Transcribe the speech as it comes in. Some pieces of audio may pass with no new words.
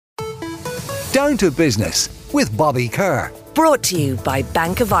Down to Business with Bobby Kerr. Brought to you by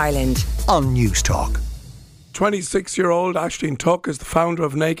Bank of Ireland on News Talk. 26-year-old Aisling Tuck is the founder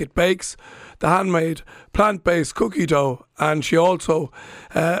of Naked Bakes, the handmade plant-based cookie dough, and she also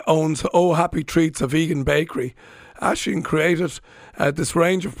owns Oh Happy Treats, a vegan bakery. Aisling created this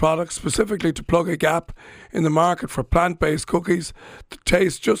range of products specifically to plug a gap in the market for plant-based cookies that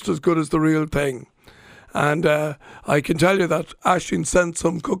taste just as good as the real thing. And I can tell you that Aisling sent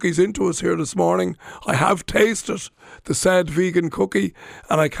some cookies into us here this morning. I have tasted the said vegan cookie,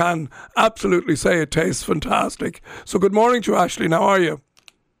 and I can absolutely say it tastes fantastic. So good morning to you, Aisling. How are you?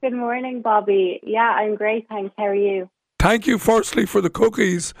 Good morning, Bobby. Yeah, I'm great, thanks. How are you? Thank you, firstly, for the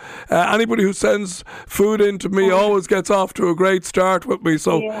cookies. Anybody who sends food in to me always gets off to a great start with me.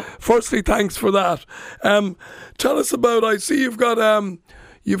 So, Firstly, thanks for that. Tell us about, I see you've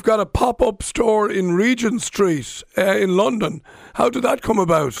got a pop-up store in Regent Street in London. How did that come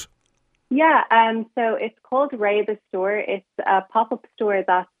about? Yeah, so it's called Ray the Store. It's a pop-up store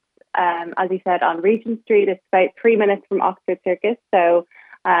that's, as you said, on Regent Street. It's about 3 minutes from Oxford Circus, so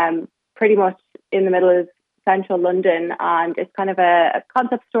pretty much in the middle of central London. And it's kind of a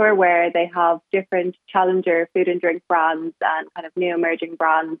concept store where they have different challenger food and drink brands and kind of new emerging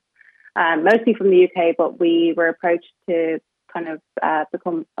brands, mostly from the UK, but we were approached to kind of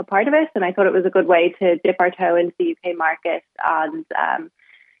become a part of it, and I thought it was a good way to dip our toe into the UK market. And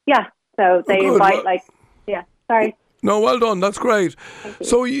so they invite No, well done. That's great.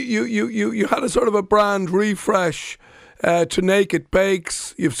 So you had a sort of a brand refresh to Naked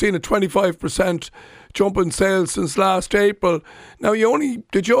Bakes. You've seen a 25% jump in sales since last April. Now,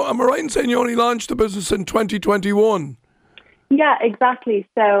 am I right in saying you only launched the business in 2021? Yeah, exactly.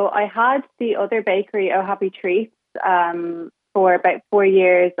 So I had the other bakery, Oh Happy Treats, for about 4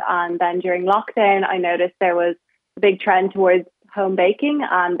 years, and then during lockdown I noticed there was a big trend towards home baking,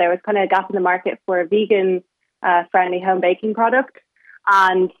 and there was kind of a gap in the market for a vegan friendly home baking product.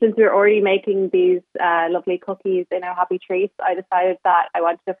 And since we were already making these lovely cookies in our Happy Treats, I decided that I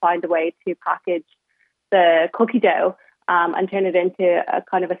wanted to find a way to package the cookie dough and turn it into a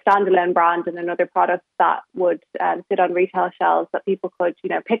kind of a standalone brand and another product that would sit on retail shelves that people could,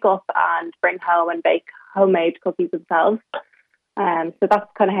 pick up and bring home and bake homemade cookies themselves. So that's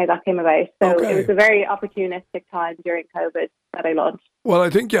kind of how that came about. So It was a very opportunistic time during COVID that I launched. Well, I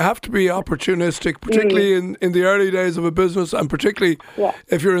think you have to be opportunistic, particularly in the early days of a business, and particularly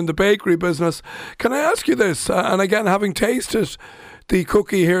if you're in the bakery business. Can I ask you this? And again, having tasted the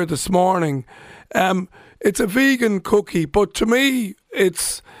cookie here this morning, it's a vegan cookie, but to me,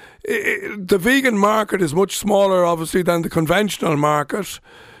 the vegan market is much smaller, obviously, than the conventional market.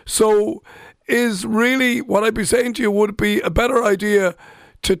 So is really, what I'd be saying to you, would be a better idea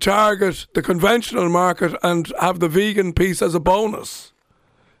to target the conventional market and have the vegan piece as a bonus?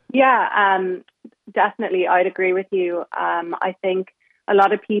 Yeah, definitely. I'd agree with you. I think a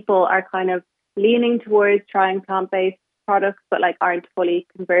lot of people are kind of leaning towards trying plant-based products, but aren't fully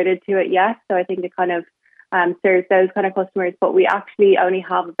converted to it yet. So I think it kind of serves those kind of customers. But we actually only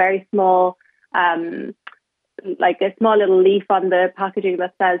have a very small a small little leaf on the packaging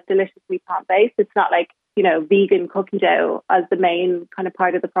that says deliciously plant-based. It's not vegan cookie dough as the main kind of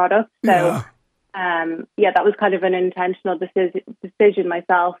part of the product. So, that was kind of an intentional decision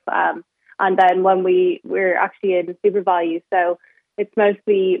myself. And then when we're actually in SuperValu, so it's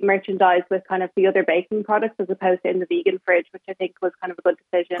mostly merchandised with kind of the other baking products as opposed to in the vegan fridge, which I think was kind of a good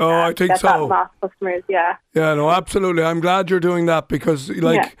decision. Oh, I think so. That mass customers, Yeah, no, absolutely. I'm glad you're doing that because,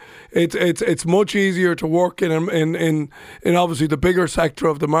 it's much easier to work in obviously the bigger sector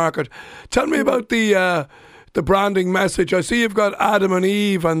of the market. Tell me about the branding message. I see you've got Adam and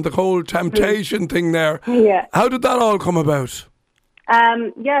Eve and the whole temptation thing there. Yeah. How did that all come about?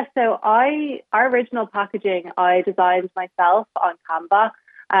 So our original packaging I designed myself on Canva.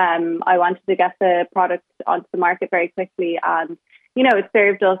 I wanted to get the product onto the market very quickly, and it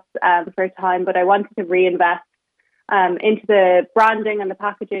served us for a time, but I wanted to reinvest into the branding and the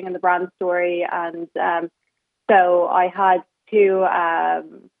packaging and the brand story. And so I had two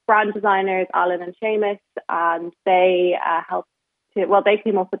brand designers, Alan and Seamus, and they they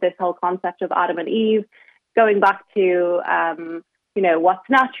came up with this whole concept of Adam and Eve, going back to what's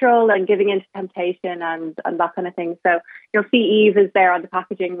natural and giving into temptation and that kind of thing. So you'll see Eve is there on the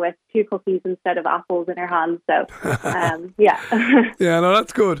packaging with 2 cookies instead of apples in her hand. So, Yeah, no,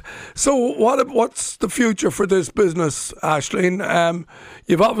 that's good. So what's the future for this business, Aisling?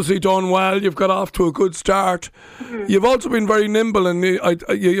 You've obviously done well. You've got off to a good start. Mm-hmm. You've also been very nimble, and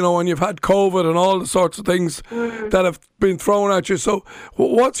when you've had COVID and all the sorts of things that have been thrown at you. So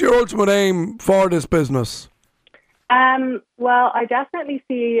what's your ultimate aim for this business? Well, I definitely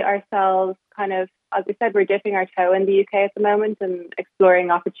see ourselves kind of, as we said, we're dipping our toe in the UK at the moment and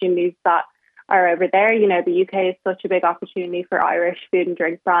exploring opportunities that are over there. You know, the UK is such a big opportunity for Irish food and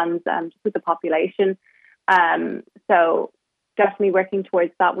drink brands just with the population. So definitely working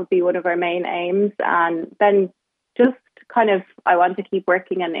towards that would be one of our main aims. And then just kind of, I want to keep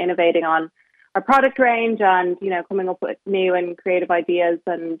working and innovating on our product range and, you know, coming up with new and creative ideas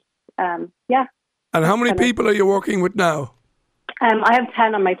and yeah. And how many people are you working with now? I have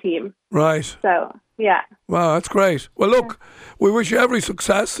 10 on my team. Right. So, yeah. Wow, that's great. Well, look, we wish you every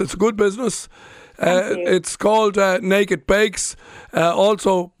success. It's a good business. It's called Naked Bakes,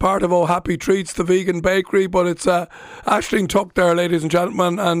 also part of Oh Happy Treats, the vegan bakery, but it's Aisling Tuck there, ladies and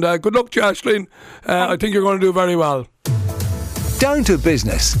gentlemen, and good luck to you, Aisling. I think you're going to do very well. Down to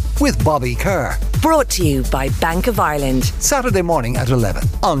Business with Bobby Kerr. Brought to you by Bank of Ireland. Saturday morning at 11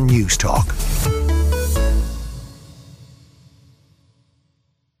 on News Talk.